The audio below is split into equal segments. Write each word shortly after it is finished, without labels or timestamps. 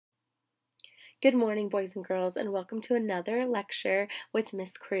Good morning, boys and girls, and welcome to another lecture with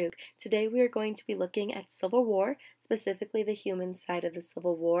Miss Krug. Today we are going to be looking at Civil War, specifically the human side of the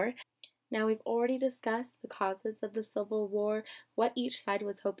Civil War. Now, we've already discussed the causes of the Civil War, what each side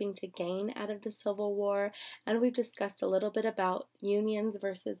was hoping to gain out of the Civil War, and we've discussed a little bit about Unions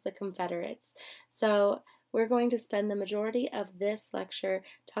versus the Confederates. So we're going to spend the majority of this lecture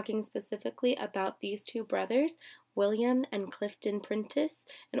talking specifically about these two brothers, William and Clifton Prentiss,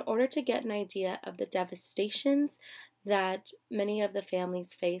 in order to get an idea of the devastations that many of the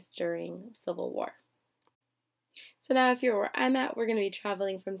families faced during Civil War. So now if you're where I'm at, we're going to be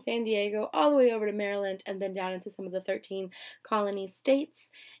traveling from San Diego all the way over to Maryland and then down into some of the 13 colony states.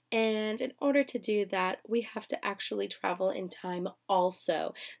 And in order to do that, we have to actually travel in time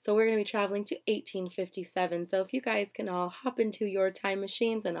also. So we're going to be traveling to 1857. So if you guys can all hop into your time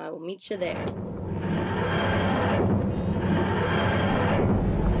machines and I will meet you there.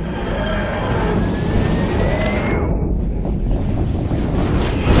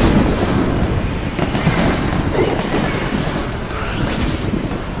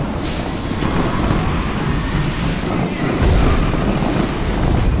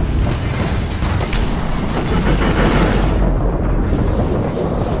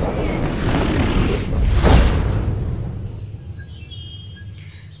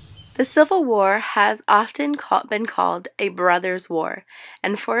 The Civil War has often been called a brothers' war,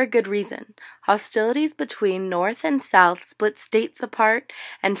 and for a good reason. Hostilities between North and South split states apart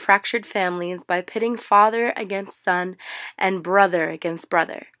and fractured families by pitting father against son and brother against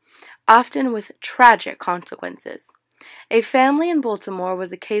brother, often with tragic consequences. A family in Baltimore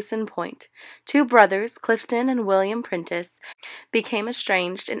was a case in point. Two brothers, Clifton and William Prentiss, became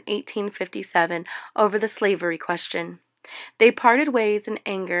estranged in 1857 over the slavery question. They parted ways in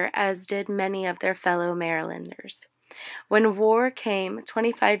anger, as did many of their fellow Marylanders. When war came,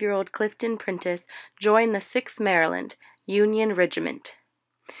 25-year-old Clifton Prentiss joined the 6th Maryland Union Regiment.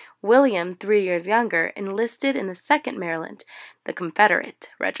 William, 3 years younger, enlisted in the 2nd Maryland, the Confederate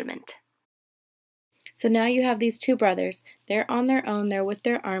Regiment. So now you have these two brothers. They're on their own. They're with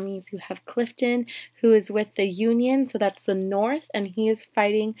their armies. You have Clifton, who is with the Union, so that's the North, and he is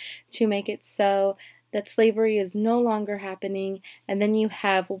fighting to make it so that slavery is no longer happening. And then you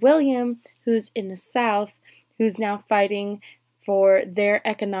have William, who's in the South, who's now fighting for their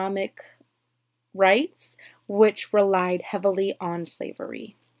economic rights, which relied heavily on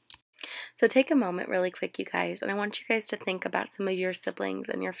slavery. So take a moment really quick, you guys, and I want you guys to think about some of your siblings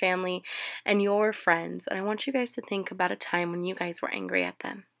and your family and your friends, and I want you guys to think about a time when you guys were angry at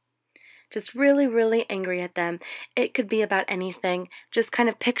them. Just really, really angry at them. It could be about anything. Just kind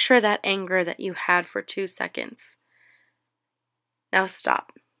of picture that anger that you had for 2 seconds. Now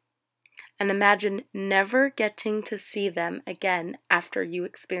stop. And imagine never getting to see them again after you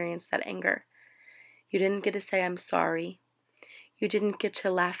experienced that anger. You didn't get to say, "I'm sorry." You didn't get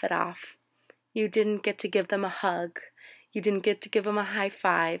to laugh it off. You didn't get to give them a hug. You didn't get to give them a high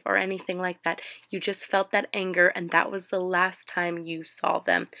five or anything like that. You just felt that anger, and that was the last time you saw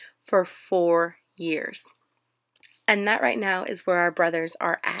them for 4 years. And that right now is where our brothers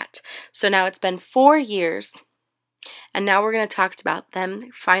are at. So now it's been 4 years, and now we're going to talk about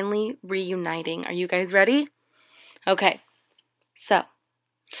them finally reuniting. Are you guys ready? Okay, so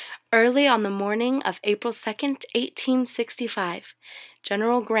early on the morning of April 2nd, 1865,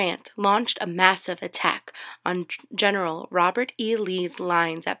 General Grant launched a massive attack on General Robert E. Lee's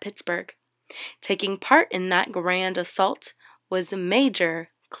lines at Pittsburgh. Taking part in that grand assault was Major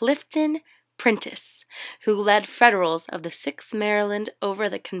Clifton Prentiss, who led Federals of the 6th Maryland over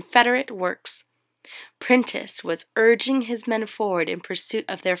the Confederate works. Prentiss was urging his men forward in pursuit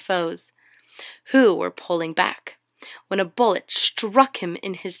of their foes, who were pulling back, when a bullet struck him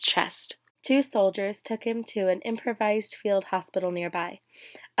in his chest. 2 soldiers took him to an improvised field hospital nearby.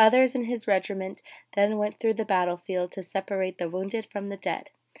 Others in his regiment then went through the battlefield to separate the wounded from the dead.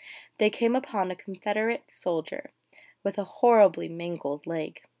 They came upon a Confederate soldier with a horribly mangled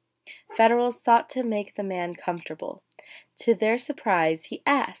leg. Federals sought to make the man comfortable. To their surprise, he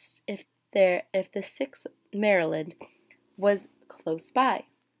asked if the 6th Maryland was close by.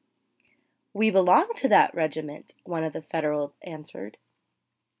 "We belong to that regiment," one of the Federals answered.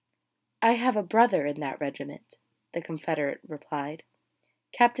 "I have a brother in that regiment," the Confederate replied.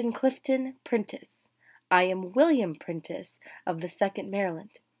 "Captain Clifton Prentiss. I am William Prentiss of the 2nd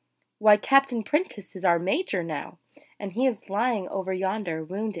Maryland. Why, Captain Prentiss is our major now, and he is lying over yonder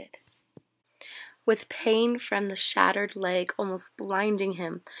wounded." With pain from the shattered leg almost blinding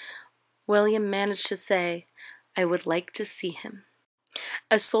him, William managed to say, "I would like to see him."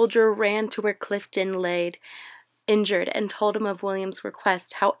 A soldier ran to where Clifton lay injured and told him of William's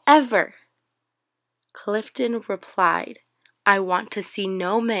request. However, Clifton replied, "I want to see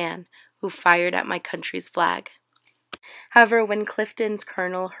no man who fired at my country's flag." However, when Clifton's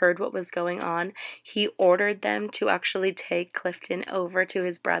colonel heard what was going on, he ordered them to actually take Clifton over to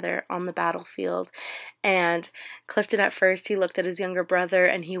his brother on the battlefield. And Clifton, at first, he looked at his younger brother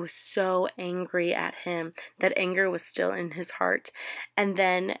and he was so angry at him. That anger was still in his heart. And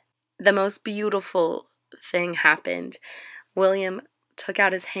then the most beautiful thing happened. William took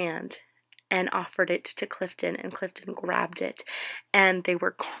out his hand and offered it to Clifton, and Clifton grabbed it, and they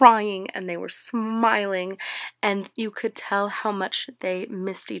were crying and they were smiling, and you could tell how much they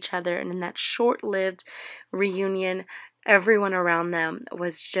missed each other. And in that short-lived reunion, everyone around them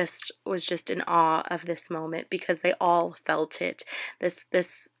was just in awe of this moment, because they all felt it,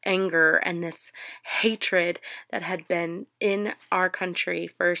 this anger and this hatred that had been in our country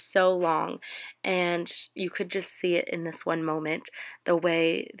for so long. And you could just see it in this one moment, the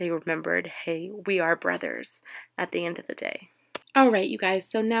way they remembered, hey, we are brothers at the end of the day. Alright, you guys,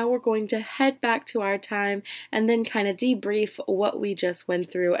 so now we're going to head back to our time and then kind of debrief what we just went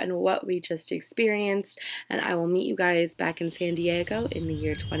through and what we just experienced, and I will meet you guys back in San Diego in the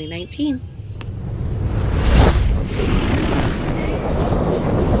year 2019.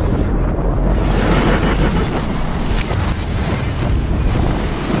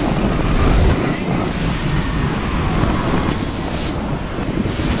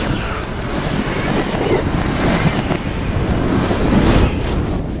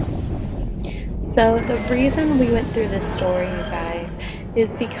 So the reason we went through this story, you guys,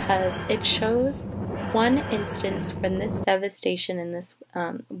 is because it shows one instance when this devastation in this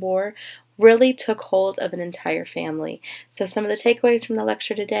war really took hold of an entire family. So some of the takeaways from the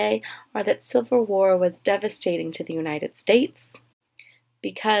lecture today are that Civil War was devastating to the United States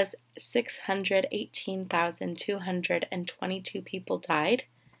because 618,222 people died,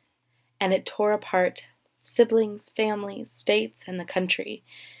 and it tore apart siblings, families, states, and the country.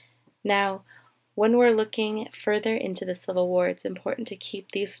 Now, when we're looking further into the Civil War, it's important to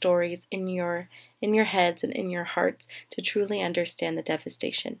keep these stories in your heads and in your hearts to truly understand the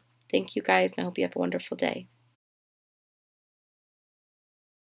devastation. Thank you guys, and I hope you have a wonderful day.